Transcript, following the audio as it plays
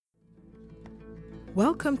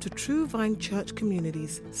Welcome to True Vine Church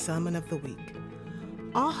Community's Sermon of the Week.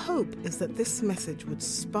 Our hope is that this message would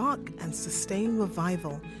spark and sustain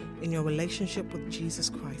revival in your relationship with Jesus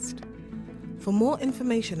Christ. For more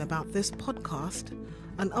information about this podcast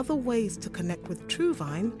and other ways to connect with True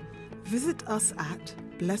Vine, visit us at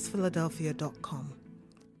blessphiladelphia.com.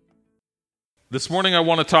 This morning I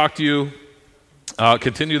want to talk to you,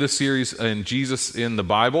 continue this series in Jesus in the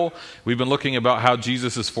Bible. We've been looking about how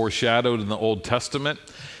Jesus is foreshadowed in the Old Testament,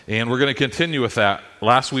 and we're going to continue with that.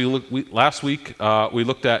 Last week we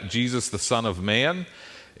looked at Jesus, the Son of Man,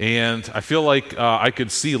 and I feel like I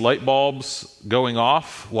could see light bulbs going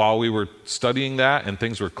off while we were studying that, and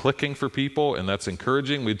things were clicking for people, and that's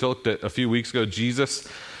encouraging. We looked at a few weeks ago Jesus,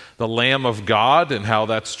 the Lamb of God, and how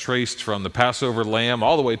that's traced from the Passover lamb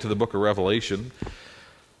all the way to the book of Revelation.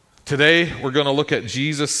 Today, we're going to look at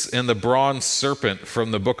Jesus and the bronze serpent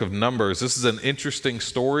from the book of Numbers. This is an interesting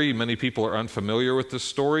story. Many people are unfamiliar with this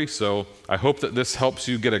story, so I hope that this helps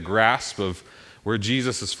you get a grasp of where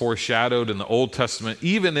Jesus is foreshadowed in the Old Testament,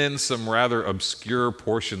 even in some rather obscure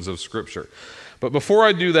portions of Scripture. But before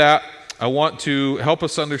I do that, I want to help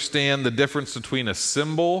us understand the difference between a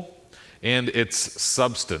symbol and its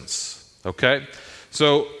substance, okay?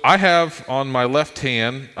 So I have on my left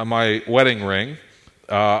hand my wedding ring.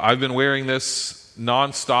 I've been wearing this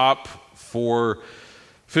nonstop for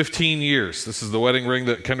 15 years. This is the wedding ring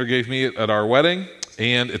that Kendra gave me at our wedding,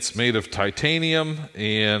 and it's made of titanium,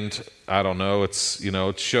 and I don't know, it's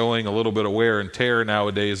showing a little bit of wear and tear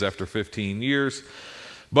nowadays after 15 years.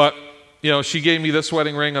 But she gave me this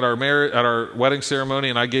wedding ring at our wedding ceremony,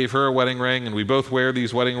 and I gave her a wedding ring, and we both wear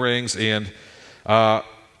these wedding rings, and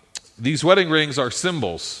these wedding rings are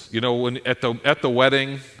symbols. When at the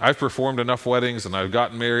wedding, I've performed enough weddings and I've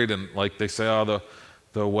gotten married, and like they say,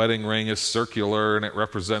 the wedding ring is circular and it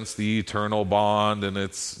represents the eternal bond, and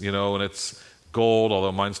it's and it's gold,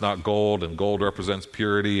 although mine's not gold, and gold represents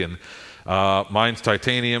purity, and mine's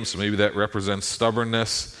titanium, so maybe that represents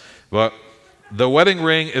stubbornness. But the wedding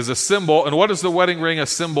ring is a symbol, and what is the wedding ring a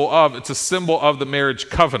symbol of? It's a symbol of the marriage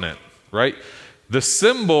covenant, right? The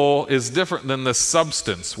symbol is different than the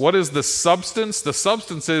substance. What is the substance? The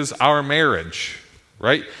substance is our marriage,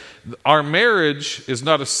 right? Our marriage is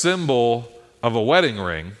not a symbol of a wedding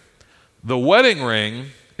ring. The wedding ring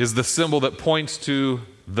is the symbol that points to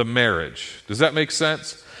the marriage. Does that make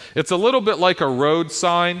sense? It's a little bit like a road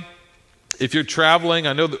sign. If you're traveling,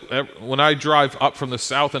 I know that when I drive up from the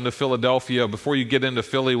south into Philadelphia, before you get into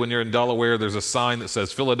Philly, when you're in Delaware, there's a sign that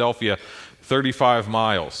says Philadelphia, 35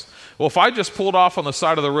 miles. Well, if I just pulled off on the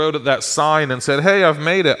side of the road at that sign and said, hey, I've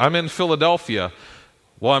made it, I'm in Philadelphia,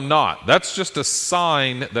 well, I'm not. That's just a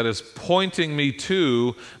sign that is pointing me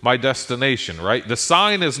to my destination, right? The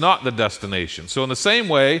sign is not the destination. So in the same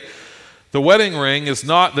way, the wedding ring is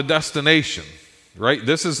not the destination, right?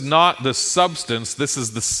 This is not the substance. This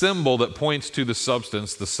is the symbol that points to the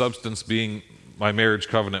substance being my marriage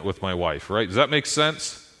covenant with my wife, right? Does that make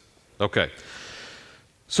sense? Okay.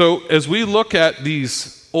 So as we look at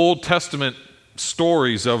these Old Testament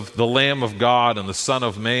stories of the Lamb of God and the Son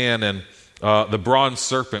of Man and the bronze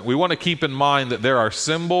serpent, we want to keep in mind that there are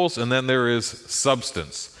symbols and then there is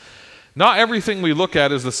substance. Not everything we look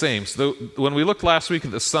at is the same. So when we looked last week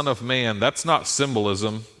at the Son of Man, that's not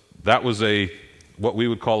symbolism. That was what we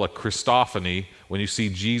would call a Christophany when you see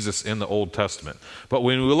Jesus in the Old Testament. But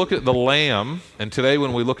when we look at the Lamb, and today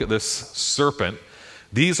when we look at this serpent,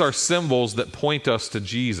 these are symbols that point us to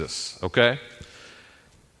Jesus, okay?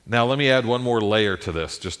 Now, let me add one more layer to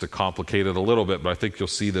this, just to complicate it a little bit, but I think you'll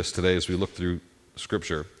see this today as we look through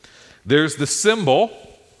Scripture. There's the symbol,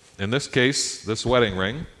 in this case, this wedding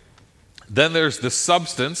ring. Then there's the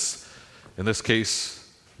substance, in this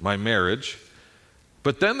case, my marriage.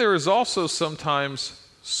 But then there is also sometimes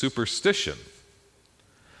superstition,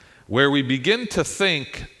 where we begin to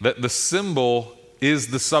think that the symbol is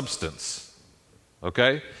the substance,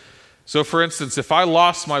 okay? So, for instance, if I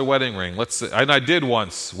lost my wedding ring, let's say, and I did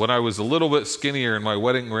once when I was a little bit skinnier and my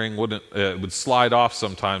wedding ring would slide off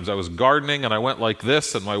sometimes. I was gardening and I went like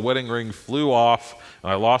this and my wedding ring flew off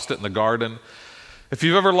and I lost it in the garden. If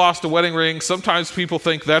you've ever lost a wedding ring, sometimes people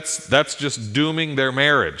think that's just dooming their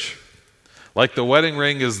marriage. Like the wedding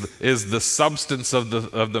ring is the substance of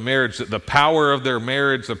the marriage, the power of their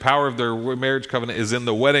marriage, the power of their marriage covenant is in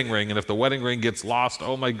the wedding ring. And if the wedding ring gets lost,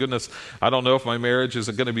 oh my goodness, I don't know if my marriage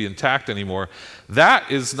isn't going to be intact anymore.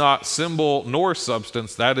 That is not symbol nor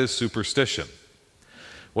substance, that is superstition.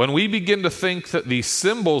 When we begin to think that the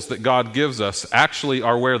symbols that God gives us actually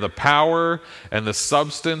are where the power and the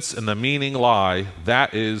substance and the meaning lie,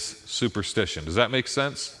 that is superstition. Does that make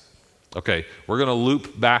sense? Okay, we're going to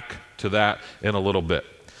loop back to that in a little bit.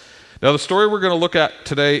 Now, the story we're going to look at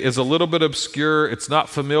today is a little bit obscure. It's not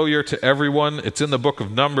familiar to everyone. It's in the book of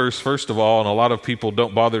Numbers, first of all, and a lot of people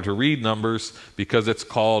don't bother to read Numbers because it's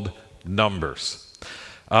called Numbers.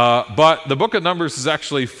 But the book of Numbers is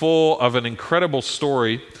actually full of an incredible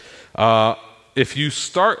story. If you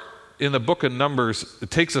start in the book of Numbers, it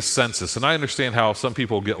takes a census, and I understand how some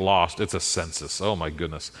people get lost. It's a census. Oh, my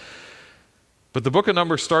goodness. But the book of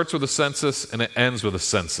Numbers starts with a census, and it ends with a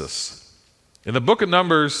census. In the book of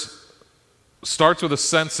Numbers, starts with a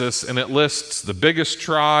census, and it lists the biggest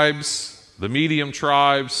tribes, the medium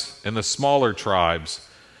tribes, and the smaller tribes.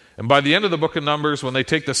 And by the end of the book of Numbers, when they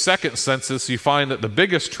take the second census, you find that the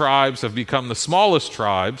biggest tribes have become the smallest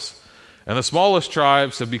tribes, and the smallest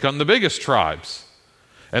tribes have become the biggest tribes.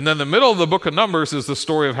 And then the middle of the book of Numbers is the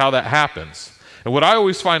story of how that happens. And what I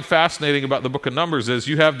always find fascinating about the book of Numbers is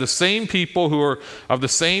you have the same people who are of the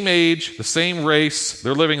same age, the same race,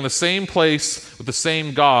 they're living in the same place with the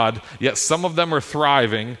same God, yet some of them are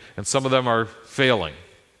thriving and some of them are failing.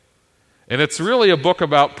 And it's really a book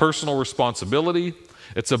about personal responsibility.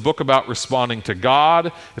 It's a book about responding to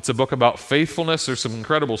God. It's a book about faithfulness. There's some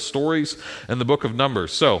incredible stories in the book of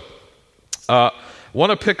Numbers. So, I want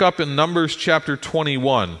to pick up in Numbers chapter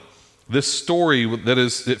 21. This story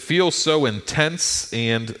it feels so intense,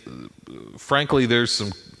 and frankly, there's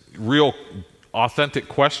some real authentic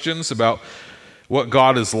questions about what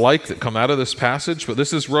God is like that come out of this passage. But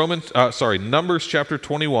this is Numbers chapter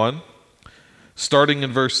 21, starting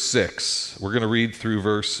in verse 6. We're going to read through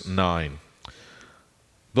verse 9.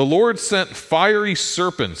 The Lord sent fiery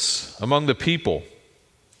serpents among the people,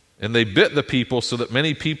 and they bit the people so that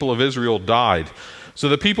many people of Israel died. So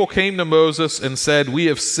the people came to Moses and said, "We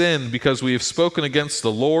have sinned because we have spoken against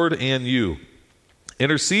the Lord and you.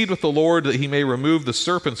 Intercede with the Lord that he may remove the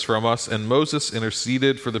serpents from us." And Moses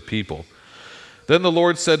interceded for the people. Then the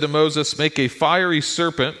Lord said to Moses, "Make a fiery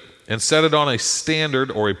serpent and set it on a standard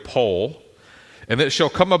or a pole. And it shall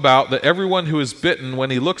come about that everyone who is bitten, when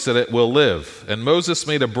he looks at it, will live." And Moses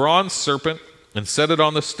made a bronze serpent and set it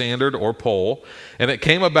on the standard or pole. And it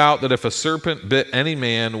came about that if a serpent bit any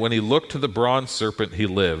man, when he looked to the bronze serpent, he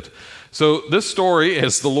lived. So this story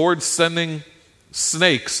is the Lord sending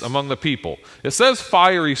snakes among the people. It says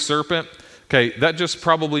fiery serpent. Okay, that just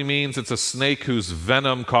probably means it's a snake whose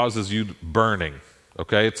venom causes you burning.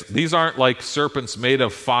 Okay, these aren't like serpents made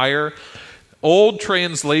of fire. Old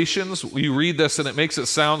translations, you read this and it makes it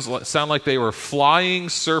sound like they were flying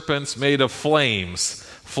serpents made of flames,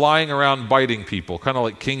 flying around biting people, kind of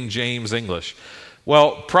like King James English.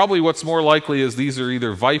 Well, probably what's more likely is these are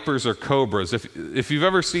either vipers or cobras. If you've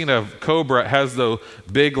ever seen a cobra, it has the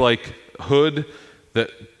big like hood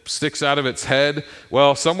that sticks out of its head.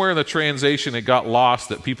 Well, somewhere in the translation it got lost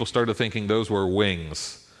that people started thinking those were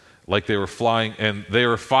wings, like they were flying, and they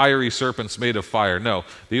were fiery serpents made of fire. No,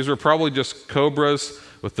 these were probably just cobras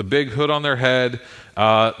with the big hood on their head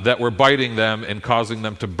that were biting them and causing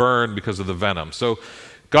them to burn because of the venom. So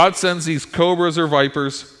God sends these cobras or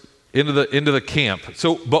vipers into the camp.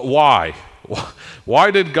 So, but why? Why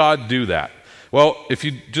did God do that? Well, if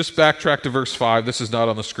you just backtrack to verse 5, this is not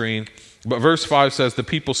on the screen, but verse 5 says, "The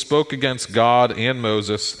people spoke against God and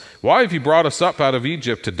Moses. 'Why have you brought us up out of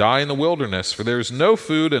Egypt to die in the wilderness? For there is no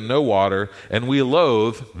food and no water, and we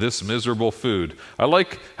loathe this miserable food.'" I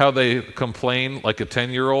like how they complain like a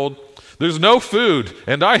 10-year-old. "There's no food,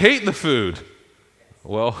 and I hate the food."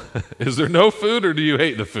 Well, is there no food, or do you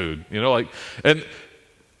hate the food? And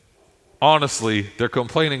honestly, they're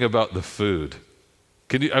complaining about the food.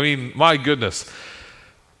 My goodness.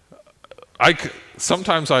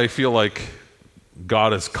 Sometimes I feel like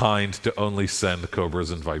God is kind to only send cobras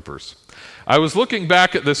and vipers. I was looking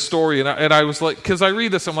back at this story, and I was like, because I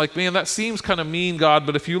read this, I'm like, man, that seems kind of mean, God.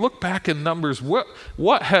 But if you look back in Numbers,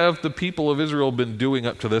 what have the people of Israel been doing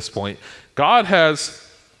up to this point? God has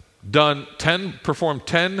performed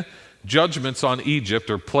 10 judgments on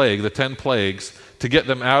Egypt, or the 10 plagues, to get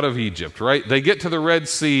them out of Egypt, right? They get to the Red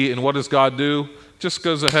Sea, and what does God do? Just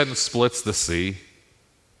goes ahead and splits the sea.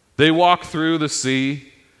 They walk through the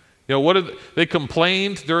sea. They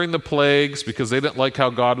complained during the plagues because they didn't like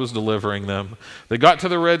how God was delivering them. They got to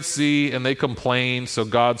the Red Sea and they complained, so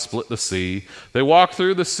God split the sea. They walk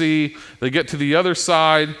through the sea. They get to the other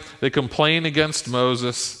side. They complain against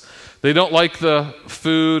Moses. They don't like the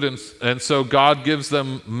food, and so God gives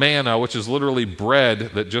them manna, which is literally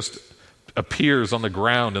bread that just appears on the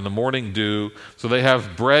ground in the morning dew. So they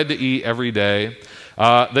have bread to eat every day.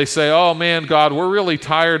 They say, "Oh man, God, we're really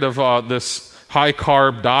tired of this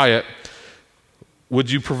high-carb diet. Would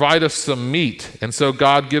you provide us some meat?" And so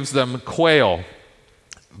God gives them quail.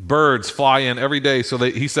 Birds fly in every day. So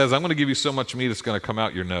he says, "I'm going to give you so much meat it's going to come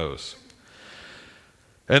out your nose."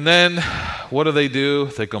 And then what do?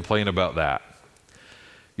 They complain about that.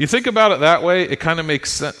 You think about it that way, it kind of makes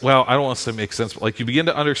sense. Well, I don't want to say make sense, but like you begin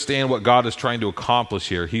to understand what God is trying to accomplish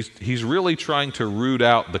here. He's really trying to root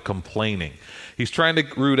out the complaining. He's trying to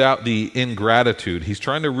root out the ingratitude. He's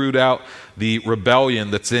trying to root out the rebellion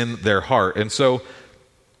that's in their heart. And so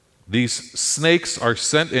these snakes are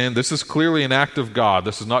sent in. This is clearly an act of God.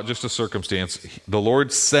 This is not just a circumstance. The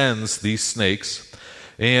Lord sends these snakes,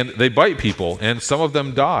 and they bite people, and some of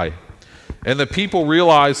them die. And the people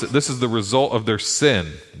realize that this is the result of their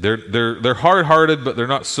sin. They're hard-hearted, but they're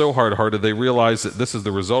not so hard-hearted. They realize that this is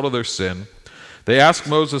the result of their sin. They ask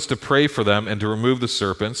Moses to pray for them and to remove the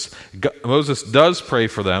serpents. Moses does pray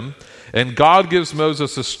for them, and God gives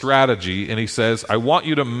Moses a strategy, and he says, I want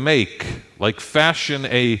you to fashion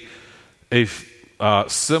a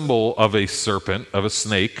symbol of a serpent, of a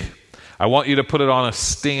snake. I want you to put it on a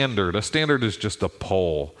standard. A standard is just a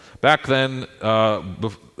pole. Back then,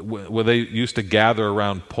 when they used to gather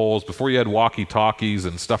around poles, before you had walkie-talkies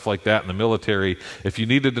and stuff like that in the military, if you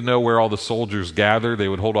needed to know where all the soldiers gathered, they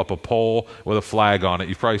would hold up a pole with a flag on it.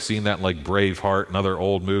 You've probably seen that in like Braveheart and other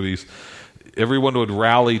old movies. Everyone would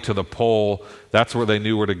rally to the pole. That's where they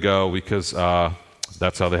knew where to go because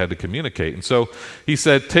that's how they had to communicate. And so he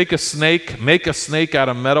said, take a snake, make a snake out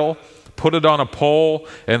of metal, put it on a pole,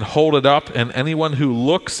 and hold it up, and anyone who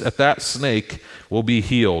looks at that snake will be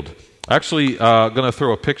healed. Actually, going to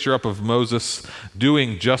throw a picture up of Moses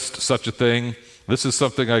doing just such a thing. This is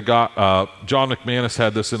something I got. John McManus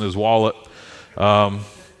had this in his wallet.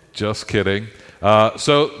 Just kidding.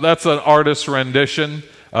 So that's an artist's rendition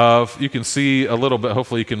of, you can see a little bit,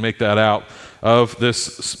 hopefully you can make that out, of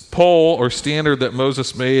this pole or standard that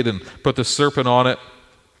Moses made and put the serpent on it.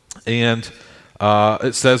 And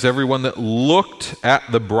it says, everyone that looked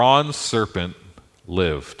at the bronze serpent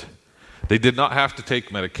lived. They did not have to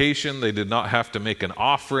take medication. They did not have to make an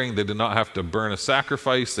offering. They did not have to burn a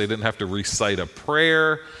sacrifice. They didn't have to recite a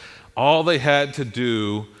prayer. All they had to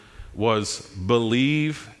do was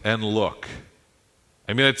believe and look.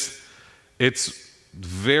 I mean, it's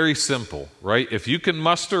very simple, right? If you can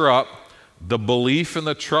muster up the belief and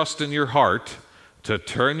the trust in your heart to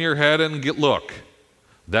turn your head and look,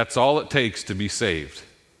 that's all it takes to be saved,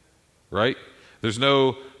 right? There's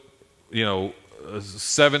no, a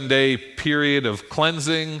 7-day period of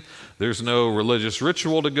cleansing. There's no religious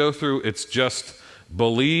ritual to go through. It's just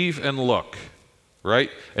believe and look, right?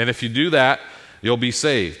 And if you do that, you'll be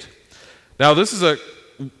saved. Now, this is a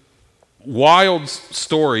wild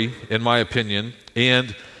story, in my opinion,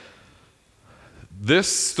 and this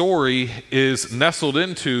story is nestled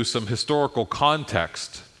into some historical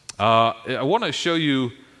context. I want to show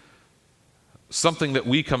you something that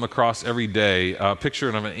we come across every day, a picture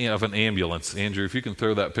of an ambulance. Andrew, if you can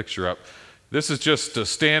throw that picture up. This is just a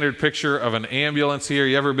standard picture of an ambulance here.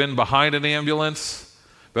 You ever been behind an ambulance?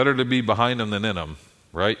 Better to be behind them than in them,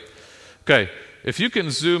 right? Okay, if you can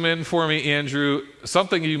zoom in for me, Andrew,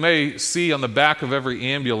 something you may see on the back of every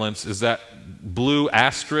ambulance is that blue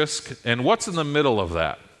asterisk. And what's in the middle of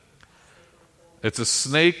that? It's a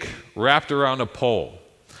snake wrapped around a pole.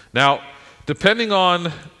 Now, depending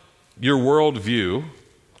on your worldview,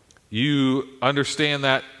 you understand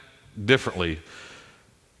that differently.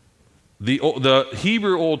 The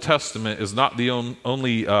Hebrew Old Testament is not the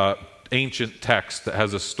only ancient text that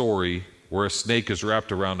has a story where a snake is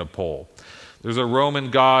wrapped around a pole. There's a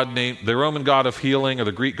Roman god the Roman god of healing, or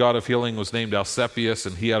the Greek god of healing, was named Asclepius,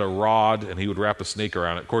 and he had a rod, and he would wrap a snake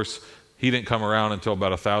around it. Of course, he didn't come around until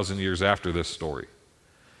about 1,000 years after this story.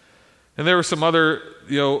 And there were some other,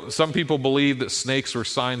 some people believe that snakes were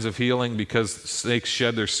signs of healing because snakes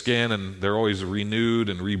shed their skin and they're always renewed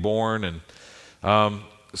and reborn. And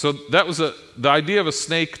so that was the idea of a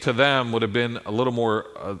snake to them would have been a little more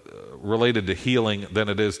related to healing than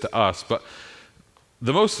it is to us. But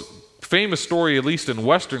the most famous story, at least in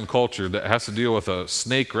Western culture, that has to deal with a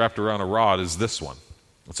snake wrapped around a rod is this one.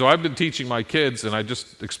 So I've been teaching my kids, and I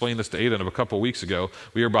just explained this to Aiden a couple of weeks ago.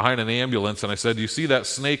 We were behind an ambulance, and I said, you see that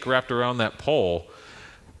snake wrapped around that pole?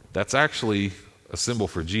 That's actually a symbol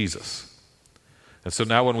for Jesus. And so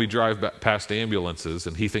now when we drive past ambulances,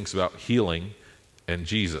 and he thinks about healing and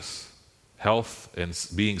Jesus, health and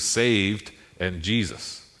being saved and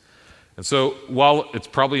Jesus. And so while it's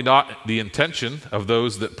probably not the intention of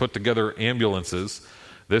those that put together ambulances,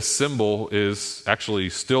 this symbol is actually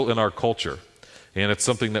still in our culture. And it's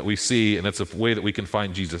something that we see, and it's a way that we can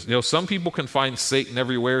find Jesus. Some people can find Satan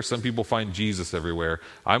everywhere. Some people find Jesus everywhere.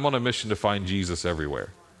 I'm on a mission to find Jesus everywhere.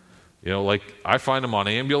 Like I find him on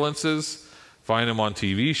ambulances, find him on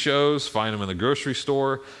TV shows, find him in the grocery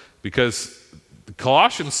store, because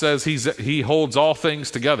Colossians says he holds all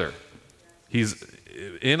things together.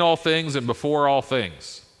 in all things and before all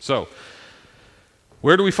things. So,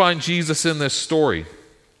 where do we find Jesus in this story?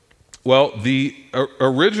 Well, the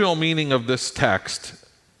original meaning of this text,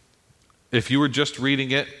 if you were just reading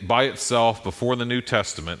it by itself before the New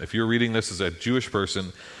Testament, if you're reading this as a Jewish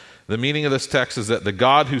person, the meaning of this text is that the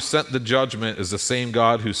God who sent the judgment is the same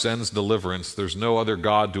God who sends deliverance. There's no other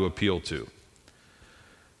God to appeal to.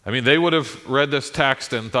 I mean, they would have read this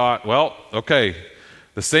text and thought, well, okay,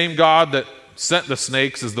 the same God that sent the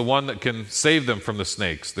snakes is the one that can save them from the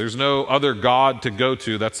snakes. There's no other God to go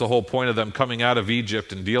to. That's the whole point of them coming out of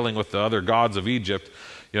Egypt and dealing with the other gods of Egypt.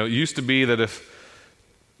 It used to be that if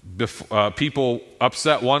people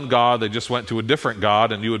upset one God, they just went to a different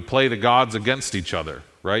God, and you would play the gods against each other,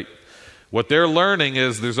 right? What they're learning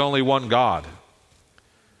is there's only one God,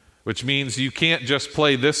 which means you can't just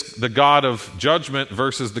play the God of judgment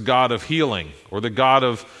versus the God of healing, or the God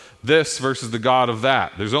of this versus the God of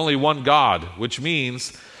that. There's only one God, which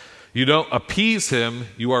means you don't appease him,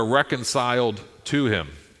 you are reconciled to him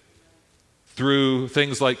through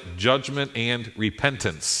things like judgment and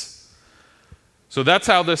repentance. So that's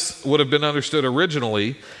how this would have been understood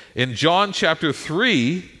originally. In John chapter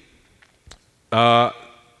 3,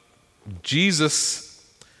 Jesus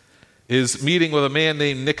is meeting with a man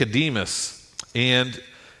named Nicodemus, and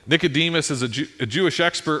Nicodemus is a Jewish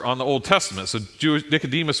expert on the Old Testament. So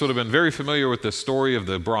Nicodemus would have been very familiar with the story of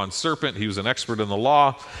the bronze serpent. He was an expert in the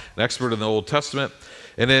law, an expert in the Old Testament.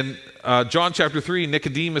 And in John chapter 3,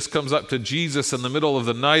 Nicodemus comes up to Jesus in the middle of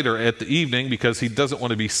the night or at the evening because he doesn't want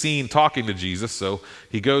to be seen talking to Jesus. So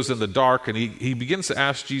he goes in the dark and he begins to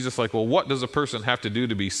ask Jesus, like, well, what does a person have to do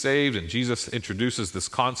to be saved? And Jesus introduces this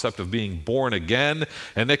concept of being born again.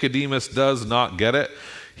 And Nicodemus does not get it.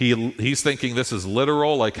 He's thinking this is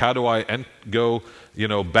literal, like how do I go,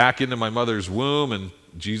 back into my mother's womb? And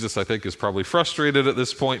Jesus, I think, is probably frustrated at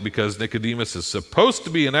this point because Nicodemus is supposed to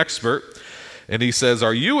be an expert. And he says,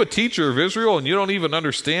 are you a teacher of Israel and you don't even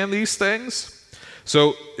understand these things?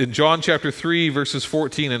 So in John chapter 3, verses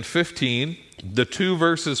 14 and 15, the two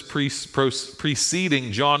verses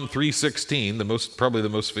preceding John 3:16, probably the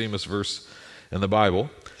most famous verse in the Bible.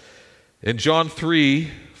 In John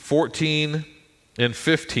 3:14 and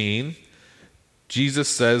 15, Jesus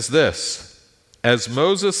says this: as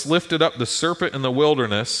Moses lifted up the serpent in the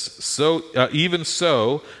wilderness, even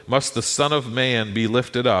so must the Son of Man be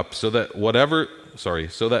lifted up, so that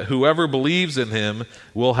whoever believes in him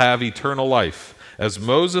will have eternal life. As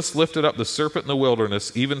Moses lifted up the serpent in the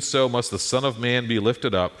wilderness, even so must the Son of Man be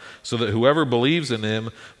lifted up, so that whoever believes in him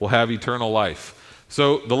will have eternal life.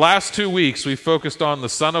 So the last 2 weeks we focused on the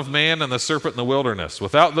Son of Man and the serpent in the wilderness.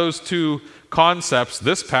 Without those two concepts,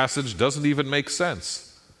 this passage doesn't even make sense.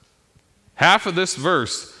 Half of this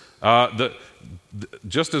verse,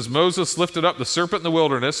 just as Moses lifted up the serpent in the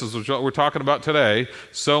wilderness, is what we're talking about today,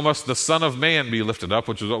 so must the Son of Man be lifted up,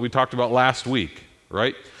 which is what we talked about last week,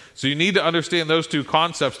 right? So you need to understand those two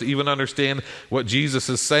concepts to even understand what Jesus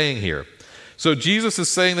is saying here. So Jesus is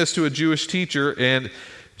saying this to a Jewish teacher, and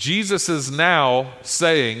Jesus is now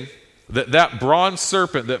saying that bronze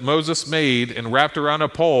serpent that Moses made and wrapped around a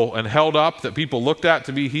pole and held up that people looked at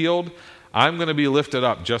to be healed, I'm going to be lifted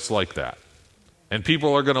up just like that. And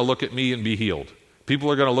people are going to look at me and be healed.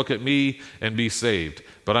 People are going to look at me and be saved.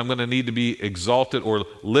 But I'm going to need to be exalted or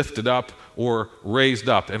lifted up or raised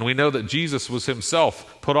up. And we know that Jesus was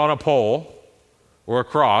himself put on a pole or a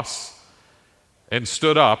cross and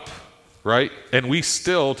stood up, right? And we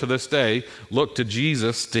still, to this day, look to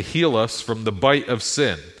Jesus to heal us from the bite of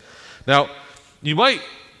sin. Now, you might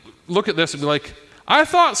look at this and be like, I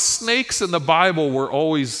thought snakes in the Bible were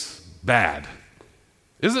always bad.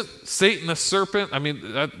 Isn't Satan a serpent? I mean,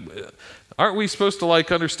 aren't we supposed to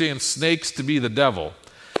understand snakes to be the devil?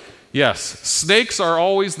 Yes, snakes are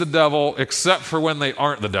always the devil except for when they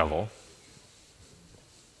aren't the devil.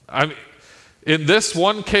 I mean, in this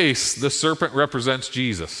one case, the serpent represents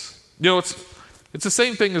Jesus. It's the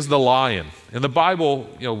same thing as the lion. In the Bible,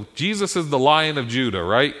 Jesus is the Lion of Judah,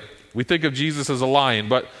 right? We think of Jesus as a lion,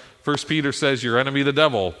 but 1 Peter says your enemy the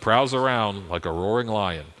devil prowls around like a roaring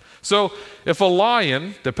lion. So if a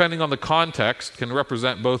lion, depending on the context, can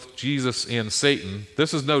represent both Jesus and Satan,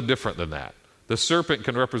 this is no different than that. The serpent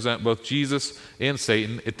can represent both Jesus and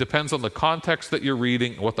Satan. It depends on the context that you're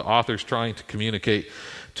reading and what the author's trying to communicate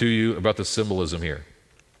to you about the symbolism here.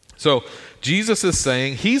 So Jesus is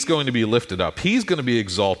saying he's going to be lifted up. He's going to be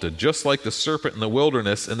exalted, just like the serpent in the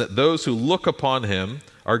wilderness, and that those who look upon him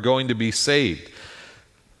are going to be saved.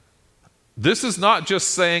 This is not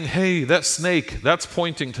just saying, hey, that snake, that's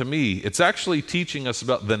pointing to me. It's actually teaching us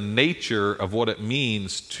about the nature of what it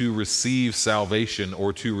means to receive salvation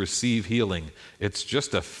or to receive healing. It's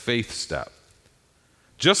just a faith step.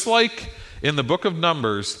 Just like in the book of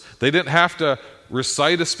Numbers, they didn't have to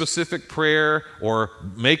recite a specific prayer or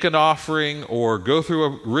make an offering or go through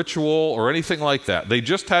a ritual or anything like that. They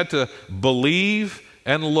just had to believe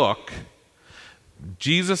and look.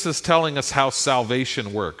 Jesus is telling us how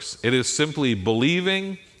salvation works. It is simply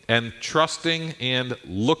believing and trusting and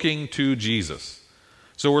looking to Jesus.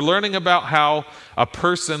 So we're learning about how a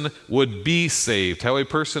person would be saved, how a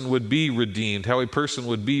person would be redeemed, how a person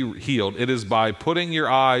would be healed. It is by putting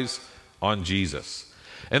your eyes on Jesus.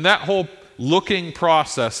 And that whole looking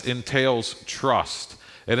process entails trust.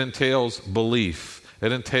 It entails belief.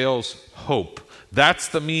 It entails hope. That's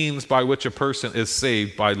the means by which a person is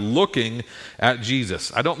saved, by looking at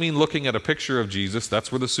Jesus. I don't mean looking at a picture of Jesus.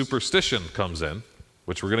 That's where the superstition comes in,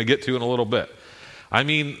 which we're going to get to in a little bit. I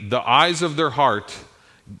mean the eyes of their heart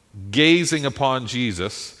gazing upon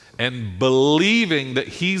Jesus and believing that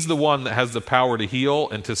he's the one that has the power to heal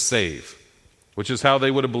and to save, which is how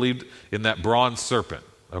they would have believed in that bronze serpent.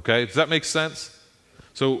 Okay, does that make sense?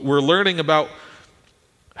 So we're learning about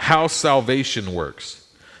how salvation works.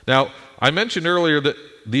 Now, I mentioned earlier that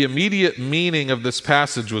the immediate meaning of this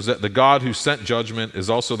passage was that the God who sent judgment is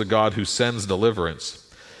also the God who sends deliverance.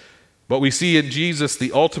 But we see in Jesus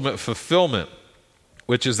the ultimate fulfillment,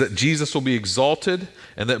 which is that Jesus will be exalted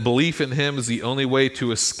and that belief in him is the only way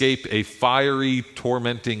to escape a fiery,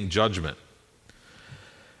 tormenting judgment.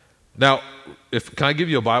 Now, can I give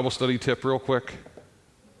you a Bible study tip real quick?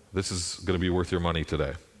 This is going to be worth your money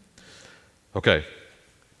today. Okay.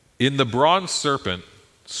 In the bronze serpent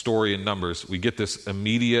story in Numbers, we get this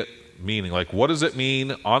immediate meaning. Like, what does it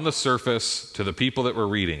mean on the surface to the people that were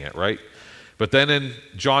reading it, right? But then in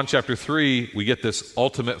John chapter 3, we get this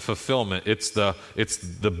ultimate fulfillment. It's the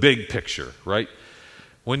big picture, right?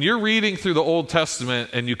 When you're reading through the Old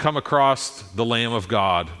Testament and you come across the Lamb of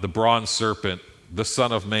God, the bronze serpent, the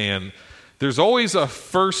Son of Man, there's always a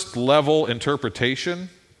first level interpretation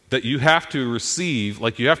that you have to receive,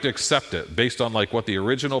 like you have to accept it based on like what the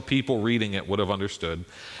original people reading it would have understood.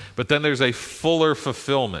 But then there's a fuller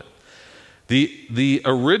fulfillment. The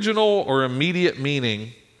original or immediate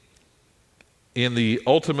meaning in the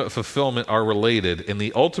ultimate fulfillment are related, and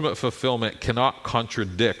the ultimate fulfillment cannot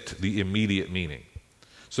contradict the immediate meaning.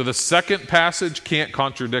 So the second passage can't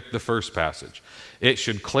contradict the first passage. It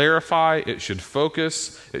should clarify, it should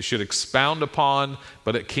focus, it should expound upon,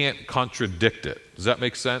 but it can't contradict it. Does that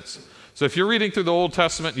make sense? So if you're reading through the Old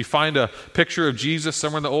Testament, you find a picture of Jesus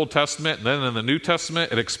somewhere in the Old Testament, and then in the New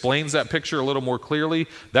Testament, it explains that picture a little more clearly.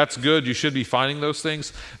 That's good. You should be finding those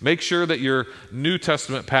things. Make sure that your New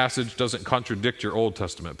Testament passage doesn't contradict your Old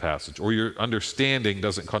Testament passage, or your understanding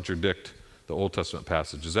doesn't contradict the Old Testament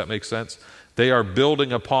passage. Does that make sense? They are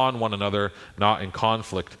building upon one another, not in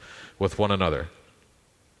conflict with one another.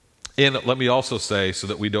 And let me also say, so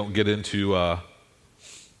that we don't get into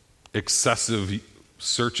excessive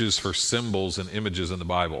searches for symbols and images in the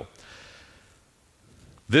Bible,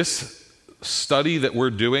 this study that we're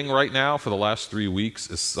doing right now for the last 3 weeks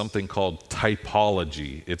is something called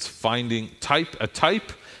typology. It's finding a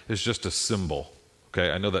type is just a symbol. Okay,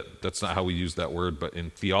 I know that that's not how we use that word, but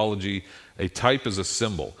in theology, a type is a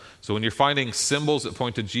symbol. So when you're finding symbols that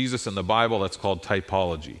point to Jesus in the Bible, that's called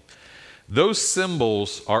typology. Those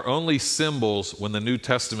symbols are only symbols when the New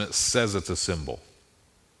Testament says it's a symbol.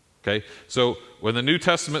 Okay, so when the New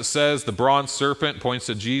Testament says the bronze serpent points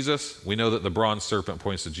to Jesus, we know that the bronze serpent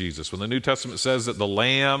points to Jesus. When the New Testament says that the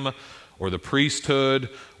lamb or the priesthood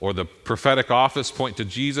or the prophetic office point to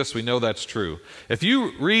Jesus, we know that's true. If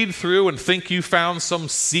you read through and think you found some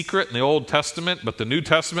secret in the Old Testament, but the New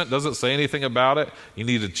Testament doesn't say anything about it, you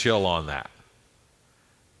need to chill on that.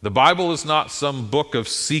 The Bible is not some book of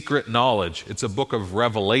secret knowledge. It's a book of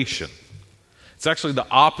revelation. It's actually the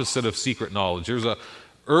opposite of secret knowledge. There's an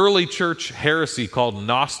early church heresy called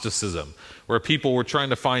Gnosticism, where people were trying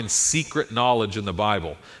to find secret knowledge in the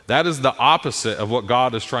Bible. That is the opposite of what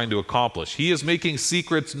God is trying to accomplish. He is making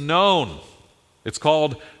secrets known. It's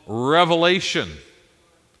called revelation,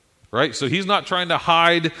 right? So he's not trying to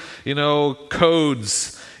hide,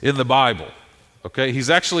 codes in the Bible, okay? He's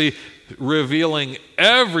actually revealing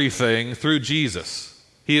everything through Jesus.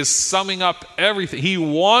 He is summing up everything. He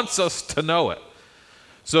wants us to know it.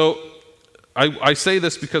 So I say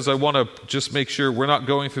this because I want to just make sure we're not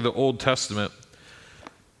going through the Old Testament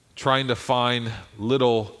trying to find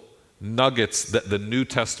little nuggets that the New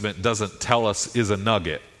Testament doesn't tell us is a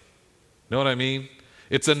nugget. Know what I mean?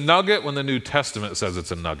 It's a nugget when the New Testament says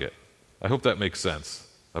it's a nugget. I hope that makes sense.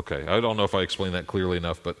 Okay, I don't know if I explained that clearly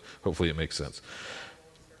enough, but hopefully it makes sense.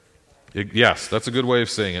 Yes, that's a good way of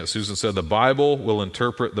saying it. Susan said the Bible will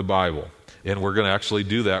interpret the Bible. And we're going to actually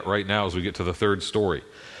do that right now as we get to the third story.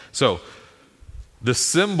 So, The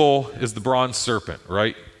symbol is the bronze serpent,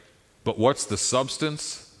 right? But what's the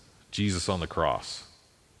substance? Jesus on the cross.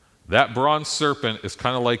 That bronze serpent is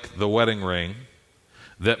kind of like the wedding ring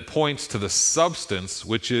that points to the substance,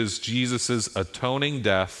 which is Jesus' atoning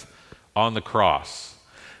death on the cross.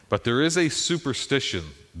 But there is a superstition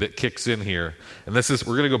that kicks in here. And we're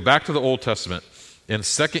going to go back to the Old Testament. In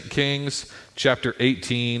 2 Kings chapter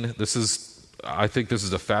 18, I think this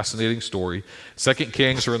is a fascinating story. 2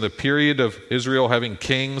 Kings are in the period of Israel having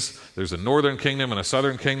kings. There's a northern kingdom and a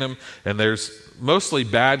southern kingdom, and there's mostly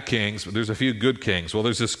bad kings, but there's a few good kings. Well,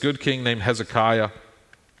 there's this good king named Hezekiah,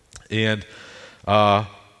 and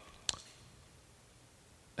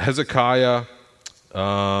Hezekiah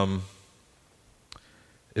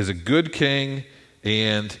is a good king,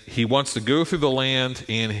 and he wants to go through the land,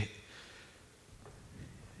 and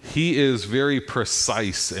he is very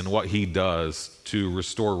precise in what he does to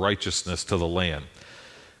restore righteousness to the land.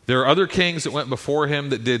 There are other kings that went before him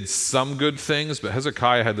that did some good things, but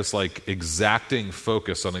Hezekiah had this exacting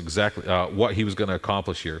focus on exactly what he was going to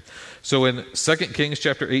accomplish here. So in 2 Kings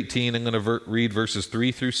chapter 18, I'm going to read verses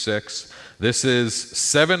 3 through 6. This is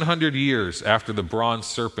 700 years after the bronze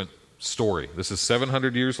serpent story. This is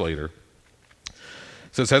 700 years later. It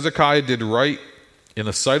says, Hezekiah did right in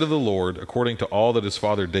the sight of the Lord, according to all that his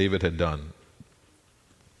father David had done.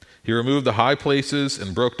 He removed the high places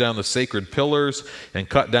and broke down the sacred pillars and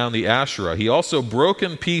cut down the Asherah. He also broke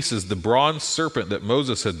in pieces the bronze serpent that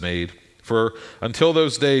Moses had made, for until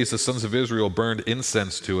those days the sons of Israel burned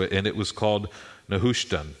incense to it, and it was called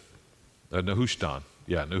Nehushtan.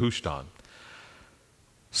 Nehushtan.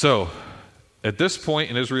 So, at this point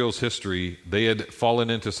in Israel's history, they had fallen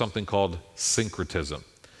into something called syncretism.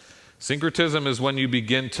 Syncretism is when you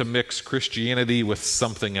begin to mix Christianity with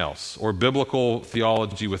something else, or biblical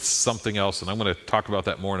theology with something else, and I'm going to talk about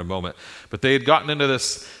that more in a moment. But they had gotten into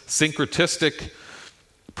this syncretistic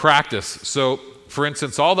practice. So, for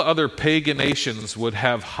instance, all the other pagan nations would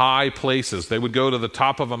have high places. They would go to the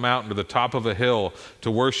top of a mountain or the top of a hill to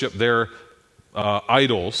worship their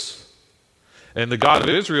idols. And the God of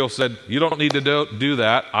Israel said, you don't need to do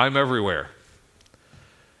that. I'm everywhere.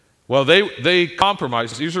 Well, they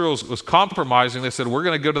compromised. Israel was compromising. They said, we're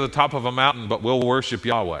going to go to the top of a mountain, but we'll worship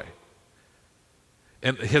Yahweh.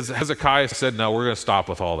 And Hezekiah said, no, we're going to stop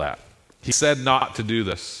with all that. He said not to do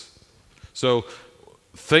this. So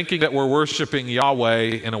thinking that we're worshiping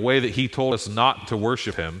Yahweh in a way that he told us not to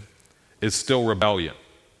worship him is still rebellion.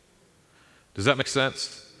 Does that make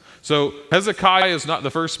sense? So Hezekiah is not the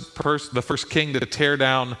first king to tear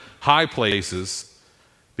down high places,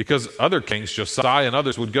 because other kings, Josiah and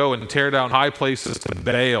others, would go and tear down high places to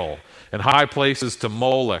Baal and high places to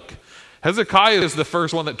Molech. Hezekiah is the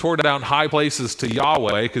first one that tore down high places to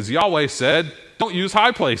Yahweh, because Yahweh said, don't use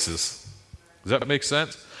high places. Does that make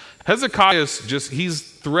sense? Hezekiah is he's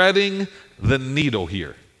threading the needle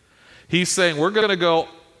here. He's saying, we're going to go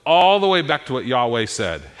all the way back to what Yahweh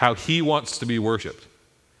said, how he wants to be worshiped.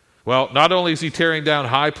 Well, not only is he tearing down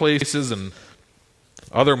high places and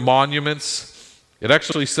other monuments, it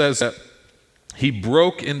actually says that he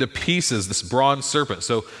broke into pieces this bronze serpent.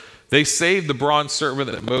 So they saved the bronze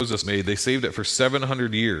serpent that Moses made. They saved it for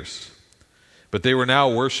 700 years. But they were now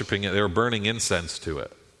worshiping it. They were burning incense to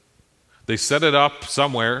it. They set it up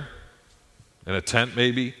somewhere, in a tent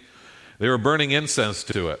maybe. They were burning incense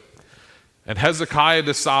to it. And Hezekiah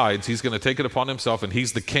decides he's going to take it upon himself, and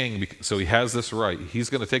he's the king, so he has this right. He's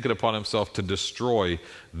going to take it upon himself to destroy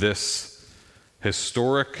this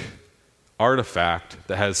historic artifact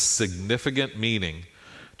that has significant meaning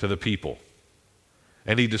to the people.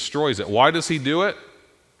 And he destroys it. Why does he do it?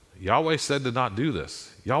 Yahweh said to not do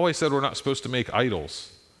this. Yahweh said we're not supposed to make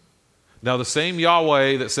idols. Now the same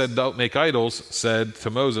Yahweh that said don't make idols said to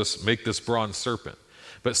Moses, make this bronze serpent.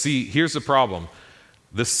 But see, here's the problem.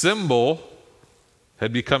 The symbol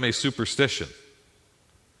had become a superstition.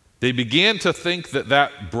 They began to think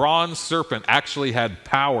that bronze serpent actually had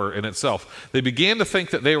power in itself. They began to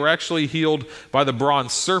think that they were actually healed by the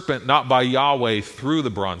bronze serpent, not by Yahweh through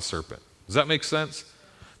the bronze serpent. Does that make sense?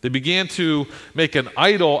 They began to make an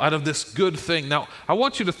idol out of this good thing. Now, I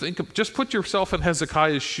want you to just put yourself in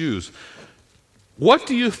Hezekiah's shoes. What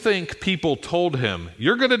do you think people told him?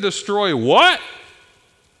 You're going to destroy what?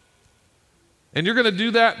 And you're going to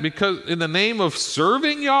do that because in the name of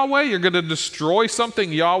serving Yahweh, you're going to destroy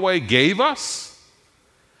something Yahweh gave us?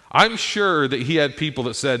 I'm sure that he had people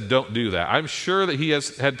that said, don't do that. I'm sure that he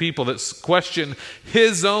has had people that questioned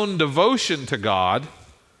his own devotion to God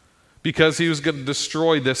because he was going to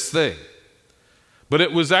destroy this thing. But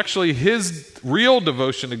it was actually his real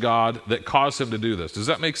devotion to God that caused him to do this. Does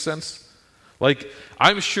that make sense?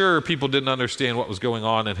 I'm sure people didn't understand what was going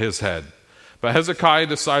on in his head. But Hezekiah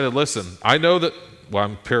decided, listen, I know that, well,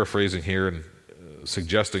 I'm paraphrasing here and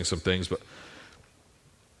suggesting some things, but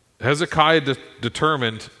Hezekiah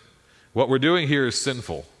determined what we're doing here is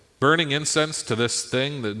sinful. Burning incense to this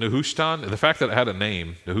thing, the Nehushtan, the fact that it had a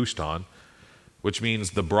name, Nehushtan, which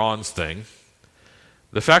means the bronze thing,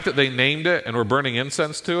 the fact that they named it and were burning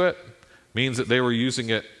incense to it means that they were using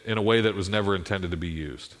it in a way that was never intended to be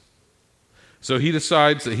used. So he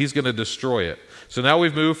decides that he's going to destroy it. So now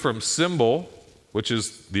we've moved from symbol, which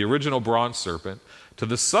is the original bronze serpent, to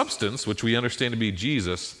the substance, which we understand to be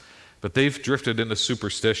Jesus, but they've drifted into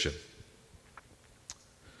superstition.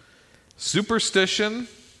 Superstition,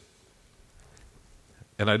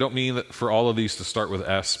 and I don't mean that for all of these to start with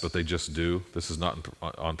S, but they just do. This is not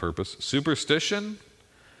on purpose. Superstition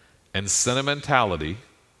and sentimentality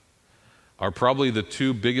are probably the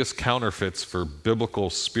two biggest counterfeits for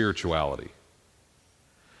biblical spirituality.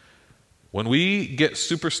 When we get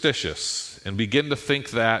superstitious and begin to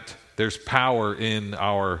think that there's power in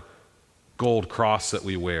our gold cross that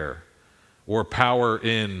we wear, or power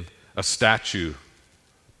in a statue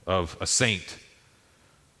of a saint,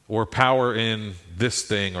 or power in this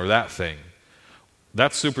thing or that thing,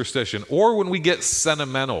 that's superstition. Or when we get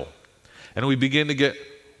sentimental and we begin to get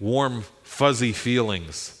warm, fuzzy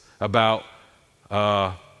feelings about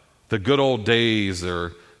the good old days,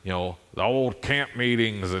 or the old camp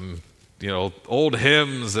meetings, and old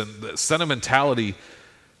hymns and sentimentality.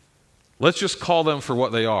 Let's just call them for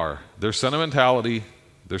what they are. They're sentimentality,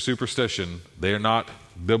 they're superstition, they are not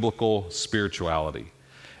biblical spirituality.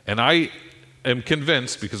 And I am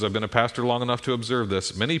convinced, because I've been a pastor long enough to observe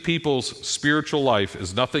this, many people's spiritual life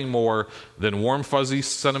is nothing more than warm, fuzzy,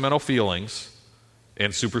 sentimental feelings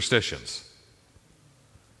and superstitions.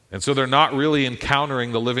 And so they're not really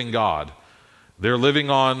encountering the living God. They're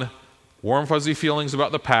living on warm, fuzzy feelings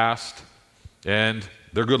about the past and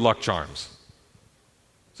their good luck charms.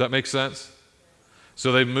 Does that make sense?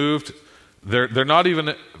 So they've moved, they're not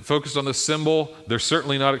even focused on the symbol. They're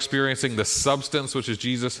certainly not experiencing the substance, which is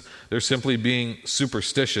Jesus. They're simply being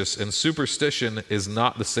superstitious, and superstition is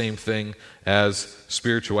not the same thing as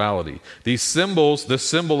spirituality. These symbols, the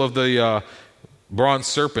symbol of the bronze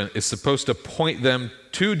serpent is supposed to point them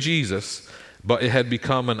to Jesus, but it had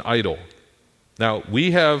become an idol. Now,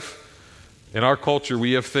 in our culture,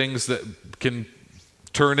 we have things that can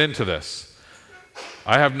turn into this.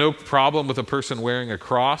 I have no problem with a person wearing a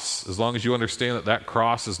cross as long as you understand that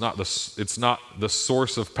cross is not the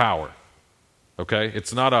source of power. Okay?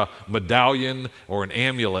 It's not a medallion or an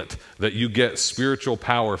amulet that you get spiritual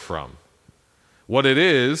power from. What it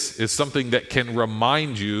is something that can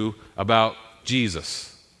remind you about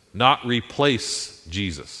Jesus, not replace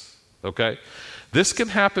Jesus. Okay? This can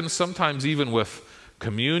happen sometimes even with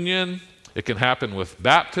communion. It can happen with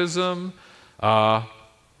baptism. I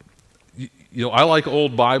like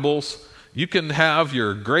old Bibles. You can have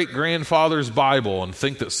your great-grandfather's Bible and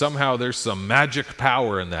think that somehow there's some magic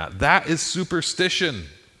power in that. That is superstition.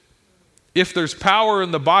 If there's power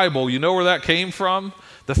in the Bible, you know where that came from?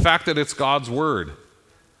 The fact that it's God's Word,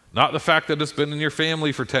 not the fact that it's been in your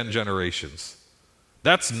family for 10 generations.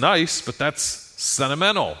 That's nice, but that's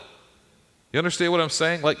sentimental. You understand what I'm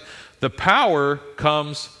saying? Like, the power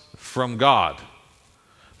comes from God.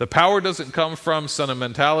 The power doesn't come from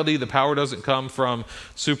sentimentality. The power doesn't come from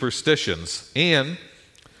superstitions. And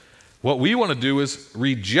what we want to do is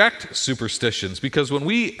reject superstitions, because when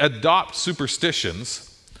we adopt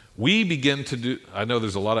superstitions, we begin to do, I know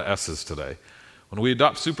there's a lot of S's today. When we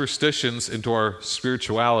adopt superstitions into our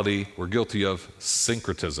spirituality, we're guilty of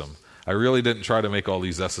syncretism. I really didn't try to make all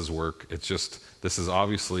these S's work. It's just, this is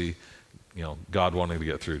obviously, God wanting to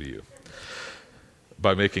get through to you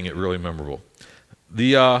by making it really memorable.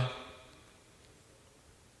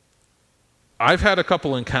 I've had a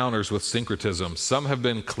couple encounters with syncretism. Some have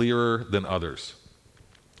been clearer than others.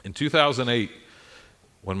 In 2008,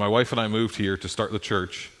 when my wife and I moved here to start the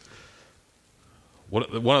church, one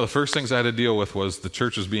of the first things I had to deal with was the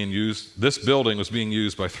church was being used, this building was being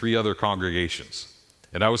used by 3 other congregations.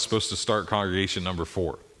 And I was supposed to start congregation number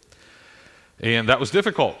 4. And that was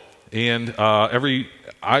difficult. And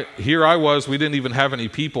here I was, we didn't even have any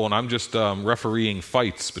people, and I'm just refereeing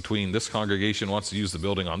fights between this congregation wants to use the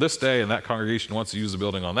building on this day, and that congregation wants to use the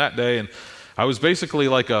building on that day. And I was basically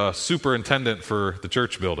like a superintendent for the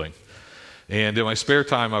church building. And in my spare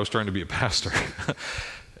time, I was trying to be a pastor.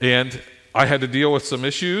 And I had to deal with some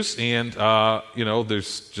issues, and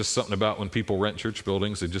there's just something about when people rent church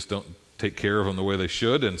buildings, they just don't take care of them the way they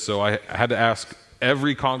should. And so I had to ask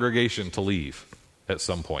every congregation to leave at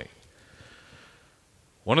some point.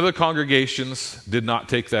 One of the congregations did not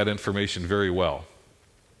take that information very well.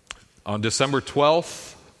 On December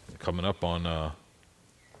 12th, coming up on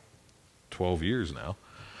 12 years now.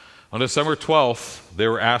 On December 12th, they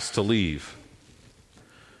were asked to leave.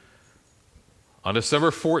 On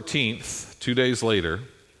December 14th, 2 days later,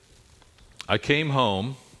 I came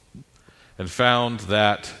home and found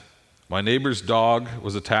that my neighbor's dog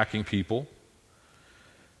was attacking people.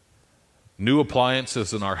 New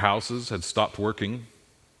appliances in our houses had stopped working.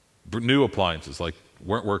 New appliances,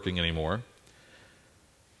 weren't working anymore.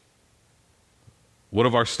 One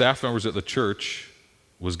of our staff members at the church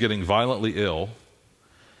was getting violently ill.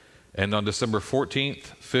 And on December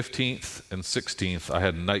 14th, 15th, and 16th, I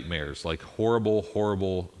had nightmares, horrible,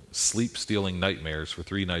 horrible, sleep-stealing nightmares for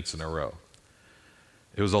 3 nights in a row.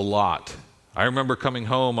 It was a lot. I remember coming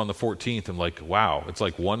home on the 14th and wow, it's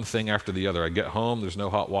one thing after the other. I get home, there's no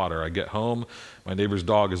hot water. I get home, my neighbor's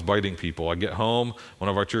dog is biting people. I get home, one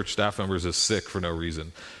of our church staff members is sick for no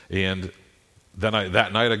reason. And then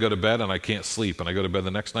that night I go to bed and I can't sleep. And I go to bed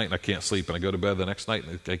the next night and I can't sleep. And I go to bed the next night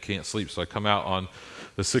and I can't sleep. So I come out on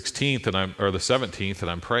the 16th or the 17th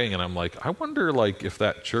and I'm praying and I'm I wonder if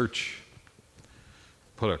that church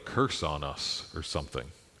put a curse on us or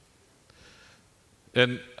something.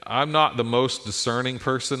 And I'm not the most discerning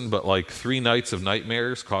person, but 3 nights of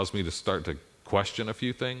nightmares caused me to start to question a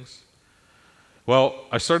few things. Well,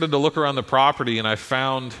 I started to look around the property and I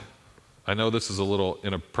found, I know this is a little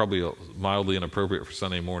probably mildly inappropriate for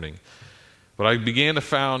Sunday morning, but I began to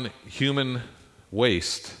find human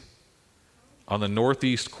waste on the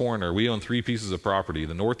northeast corner. We own 3 pieces of property.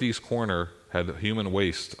 The northeast corner had human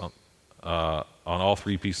waste on all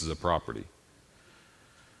 3 pieces of property.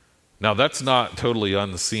 Now, that's not totally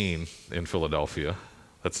unseen in Philadelphia.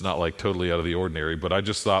 That's not totally out of the ordinary, but I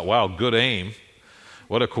just thought, wow, good aim.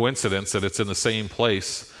 What a coincidence that it's in the same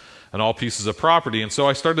place on all pieces of property. And so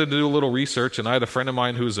I started to do a little research, and I had a friend of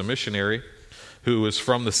mine who was a missionary who was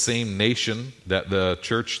from the same nation that the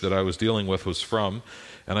church that I was dealing with was from.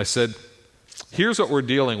 And I said, here's what we're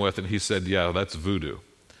dealing with. And he said, yeah, that's voodoo.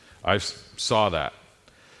 I saw that.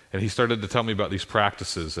 And he started to tell me about these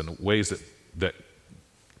practices and ways that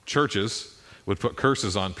churches would put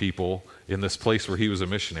curses on people in this place where he was a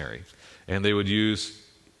missionary. And they would use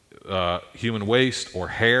human waste or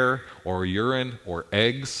hair or urine or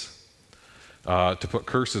eggs to put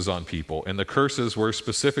curses on people. And the curses were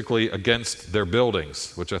specifically against their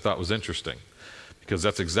buildings, which I thought was interesting because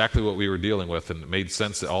that's exactly what we were dealing with, and it made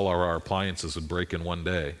sense that all our appliances would break in one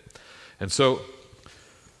day. And so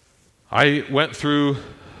I went through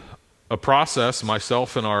a process,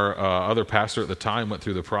 myself and our other pastor at the time went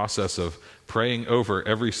through the process of praying over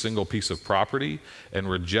every single piece of property and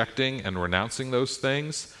rejecting and renouncing those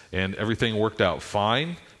things, and everything worked out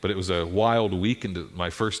fine, but it was a wild week into my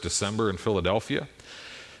first December in Philadelphia.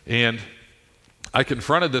 And I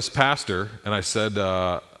confronted this pastor, and I said,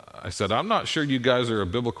 I'm not sure you guys are a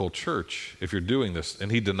biblical church if you're doing this.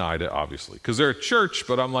 And he denied it, obviously, because they're a church,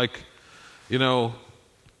 but I'm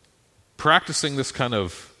practicing this kind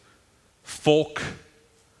of folk,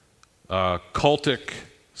 cultic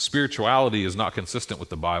spirituality is not consistent with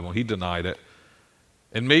the Bible. He denied it.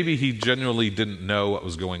 And maybe he genuinely didn't know what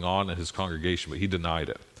was going on in his congregation, but he denied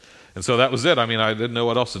it. And so that was it. I didn't know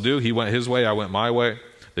what else to do. He went his way, I went my way.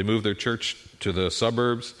 They moved their church to the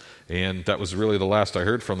suburbs, and that was really the last I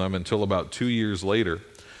heard from them until about 2 years later.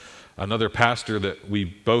 Another pastor that we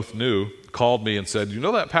both knew called me and said, you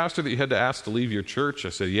know that pastor that you had to ask to leave your church? I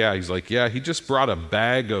said, yeah. He's like, yeah, he just brought a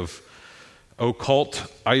bag of occult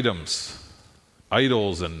items,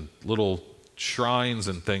 idols and little shrines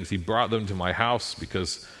and things. He brought them to my house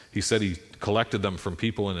because he said he collected them from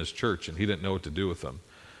people in his church and he didn't know what to do with them.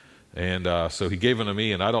 And so he gave them to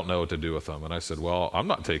me, and I don't know what to do with them. And I said, well, I'm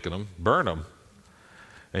not taking them. Burn them.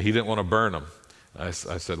 And he didn't want to burn them. I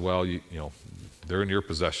said, well, you know, they're in your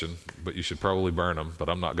possession, but you should probably burn them, but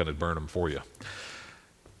I'm not going to burn them for you.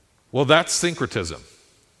 Well, that's syncretism.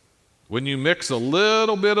 When you mix a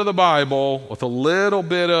little bit of the Bible with a little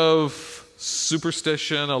bit of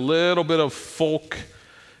superstition, a little bit of folk,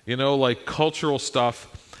 like cultural stuff,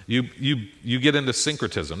 you get into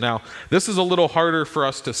syncretism. Now, this is a little harder for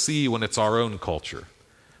us to see when it's our own culture.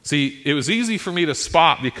 See, it was easy for me to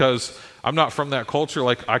spot because I'm not from that culture.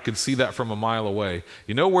 Like, I could see that from a mile away.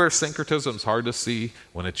 You know where syncretism's hard to see?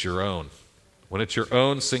 When it's your own. When it's your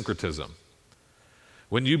own syncretism.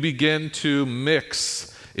 When you begin to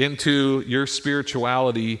mix into your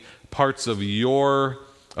spirituality parts of your,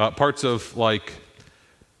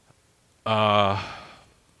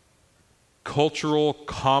 cultural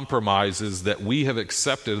compromises that we have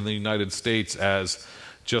accepted in the United States as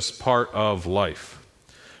just part of life.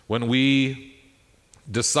 When we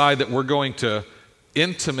decide that we're going to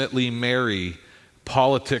intimately marry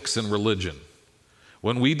politics and religion,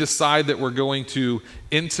 When we decide that we're going to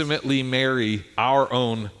intimately marry our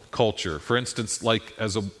own culture. For instance, like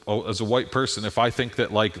as a white person, if I think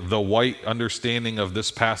that like the white understanding of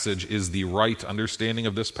this passage is the right understanding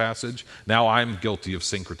of this passage, now I'm guilty of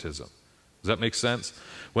syncretism. Does that make sense?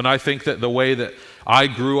 When I think that the way that I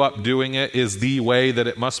grew up doing it is the way that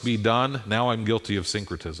it must be done, now I'm guilty of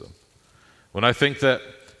syncretism. When I think that,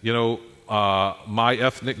 my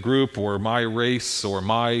ethnic group or my race or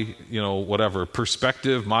my, whatever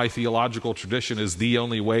perspective, my theological tradition is the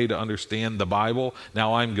only way to understand the Bible,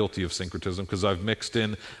 now I'm guilty of syncretism because I've mixed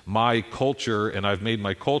in my culture and I've made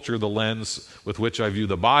my culture the lens with which I view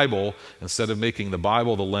the Bible instead of making the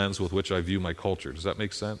Bible the lens with which I view my culture. Does that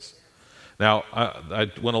make sense? Now, I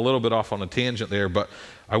went a little bit off on a tangent there, but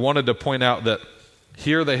I wanted to point out that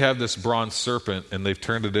here they have this bronze serpent and they've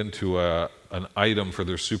turned it into an item for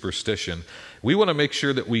their superstition. We want to make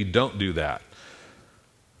sure that we don't do that.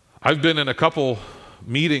 I've been in a couple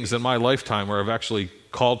meetings in my lifetime where I've actually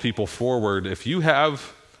called people forward. If you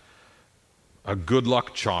have a good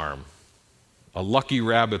luck charm, a lucky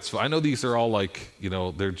rabbit's, I know these are all like,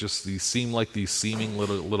 they're just, these seem like these seeming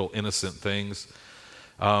little innocent things.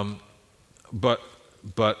 But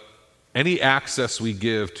any access we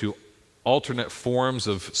give to alternate forms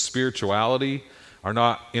of spirituality are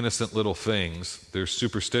not innocent little things. They're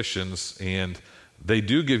superstitions, and they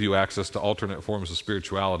do give you access to alternate forms of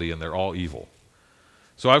spirituality, and they're all evil.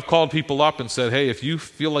 So I've called people up and said, hey, if you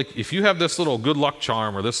feel like, if you have this little good luck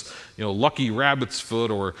charm or this, lucky rabbit's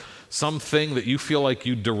foot or something that you feel like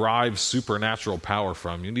you derive supernatural power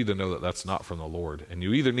from, you need to know that that's not from the Lord. And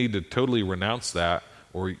you either need to totally renounce that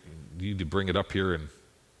or you need to bring it up here and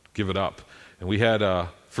give it up. And we had,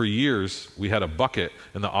 for years, we had a bucket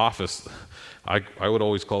in the office. I would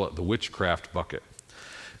always call it the witchcraft bucket.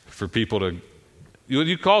 For people to, when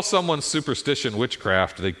you call someone superstition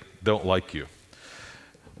witchcraft, they don't like you.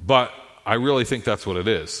 But I really think that's what it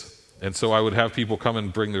is. And so I would have people come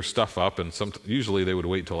and bring their stuff up, and usually they would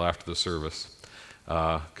wait till after the service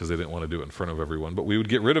because they didn't want to do it in front of everyone. But we would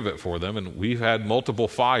get rid of it for them, and we've had multiple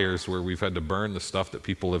fires where we've had to burn the stuff that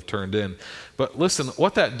people have turned in. But listen,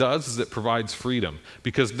 what that does is it provides freedom,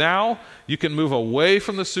 because now you can move away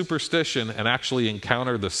from the superstition and actually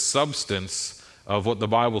encounter the substance of what the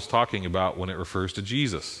Bible's talking about when it refers to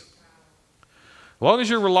Jesus. As long as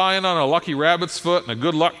you're relying on a lucky rabbit's foot and a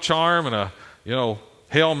good luck charm and a,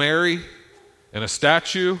 Hail Mary and a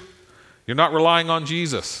statue, you're not relying on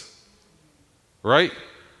Jesus. Right?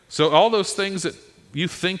 So all those things that you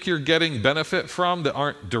think you're getting benefit from that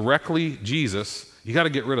aren't directly Jesus, you got to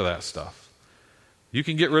get rid of that stuff. You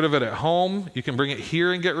can get rid of it at home, you can bring it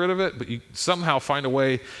here and get rid of it, but you somehow find a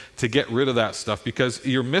way to get rid of that stuff because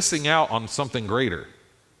you're missing out on something greater.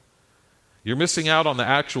 You're missing out on the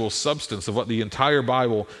actual substance of what the entire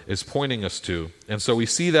Bible is pointing us to. And so we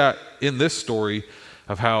see that in this story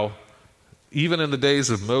of how even in the days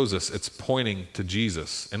of Moses, it's pointing to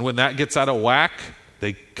Jesus. And when that gets out of whack,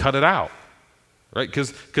 they cut it out, right?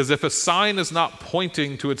 Because if a sign is not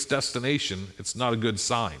pointing to its destination, it's not a good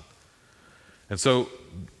sign. And so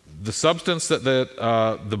the substance that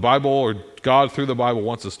the Bible or God through the Bible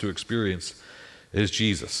wants us to experience is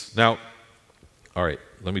Jesus. Now, all right,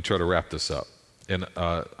 let me try to wrap this up. And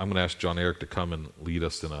I'm going to ask John Eric to come and lead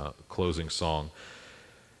us in a closing song.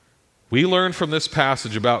 We learn from this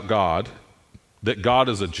passage about God that God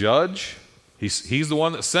is a judge. He's the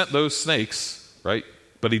one that sent those snakes, right?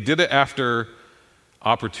 But he did it after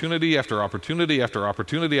opportunity after opportunity after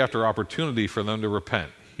opportunity after opportunity for them to repent.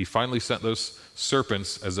 He finally sent those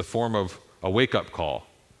serpents as a form of a wake-up call.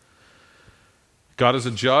 God is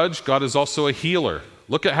a judge. God is also a healer.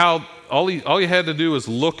 Look at how all you had to do is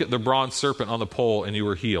look at the bronze serpent on the pole and you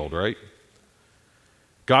were healed, right?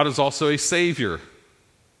 God is also a savior,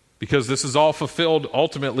 because this is all fulfilled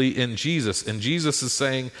ultimately in Jesus. And Jesus is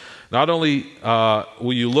saying, not only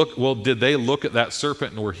did they look at that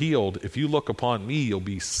serpent and were healed? If you look upon me, you'll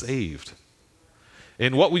be saved.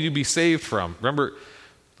 And what will you be saved from? Remember,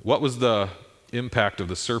 what was the impact of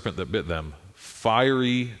the serpent that bit them?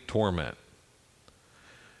 Fiery torment.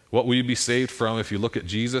 What will you be saved from if you look at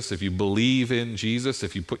Jesus? If you believe in Jesus,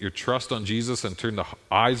 if you put your trust on Jesus and turn the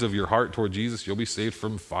eyes of your heart toward Jesus, you'll be saved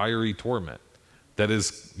from fiery torment. That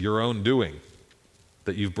is your own doing,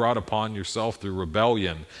 that you've brought upon yourself through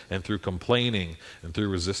rebellion and through complaining and through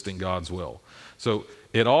resisting God's will. So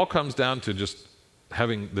it all comes down to just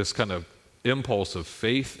having this kind of impulse of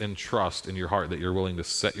faith and trust in your heart that you're willing to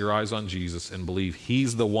set your eyes on Jesus and believe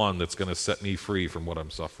he's the one that's going to set me free from what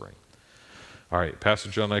I'm suffering. All right, Pastor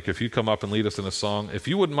John Mike, if you come up and lead us in a song. If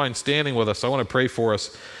you wouldn't mind standing with us, I want to pray for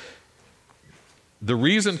us. The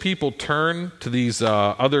reason people turn to these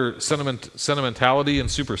other sentimentality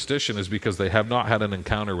and superstition is because they have not had an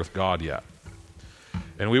encounter with God yet.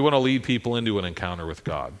 And we want to lead people into an encounter with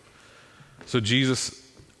God. So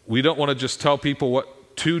Jesus, we don't want to just tell people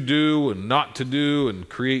what to do and not to do and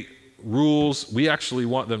create rules. We actually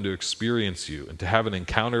want them to experience you and to have an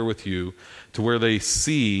encounter with you to where they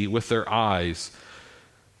see with their eyes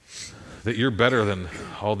that you're better than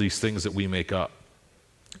all these things that we make up.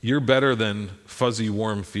 You're better than fuzzy,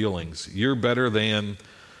 warm feelings. You're better than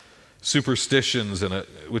superstitions,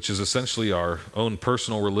 which is essentially our own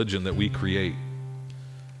personal religion that we create.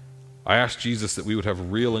 I ask Jesus that we would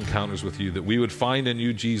have real encounters with you, that we would find in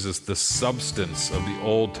you, Jesus, the substance of the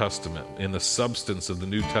Old Testament, in the substance of the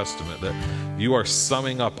New Testament, that you are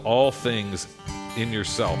summing up all things in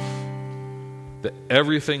yourself, that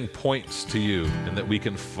everything points to you, and that we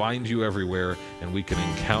can find you everywhere, and we can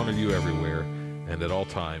encounter you everywhere, and at all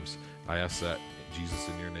times. I ask that, Jesus,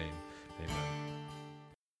 in your name. Amen.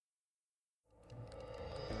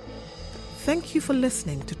 Thank you for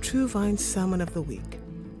listening to True Vine's Sermon of the Week.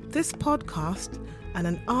 This podcast and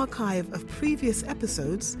an archive of previous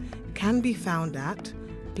episodes can be found at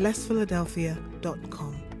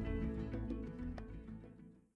blessphiladelphia.com.